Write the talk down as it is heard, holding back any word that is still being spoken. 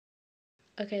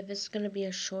Okay, this is gonna be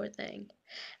a short thing.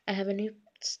 I have a new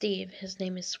Steve. His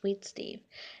name is Sweet Steve.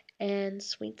 And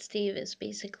Sweet Steve is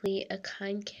basically a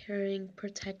kind, caring,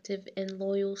 protective, and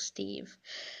loyal Steve.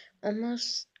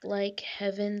 Almost like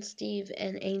Heaven Steve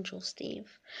and Angel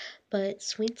Steve. But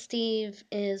Sweet Steve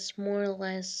is more or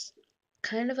less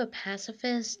kind of a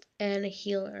pacifist and a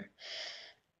healer.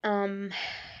 Um,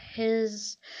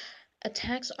 his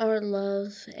attacks are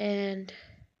love, and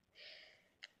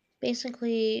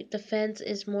basically defense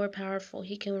is more powerful.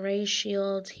 He can raise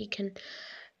shields, he can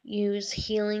use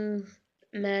healing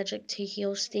magic to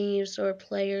heal Steves or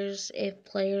players if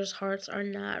players' hearts are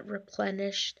not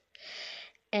replenished.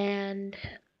 And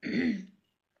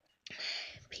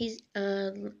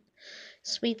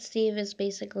Sweet Steve is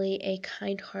basically a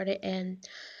kind-hearted and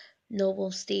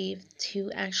noble Steve to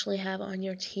actually have on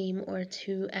your team or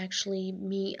to actually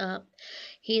meet up.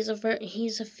 He's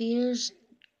a fused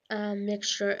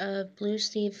mixture of Blue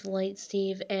Steve, Light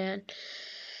Steve, and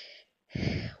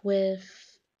with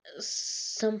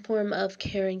some form of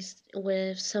caring,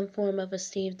 with some form of a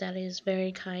Steve that is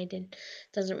very kind and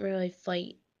doesn't really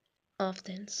fight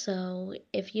often. So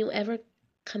if you ever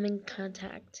come in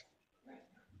contact,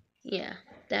 yeah,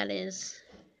 that is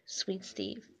Sweet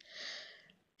Steve.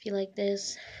 If you like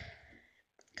this,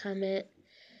 comment,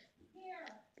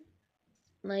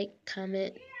 like,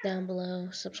 comment down below,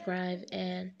 subscribe,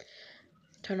 and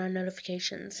turn on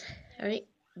notifications. Alright,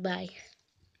 bye.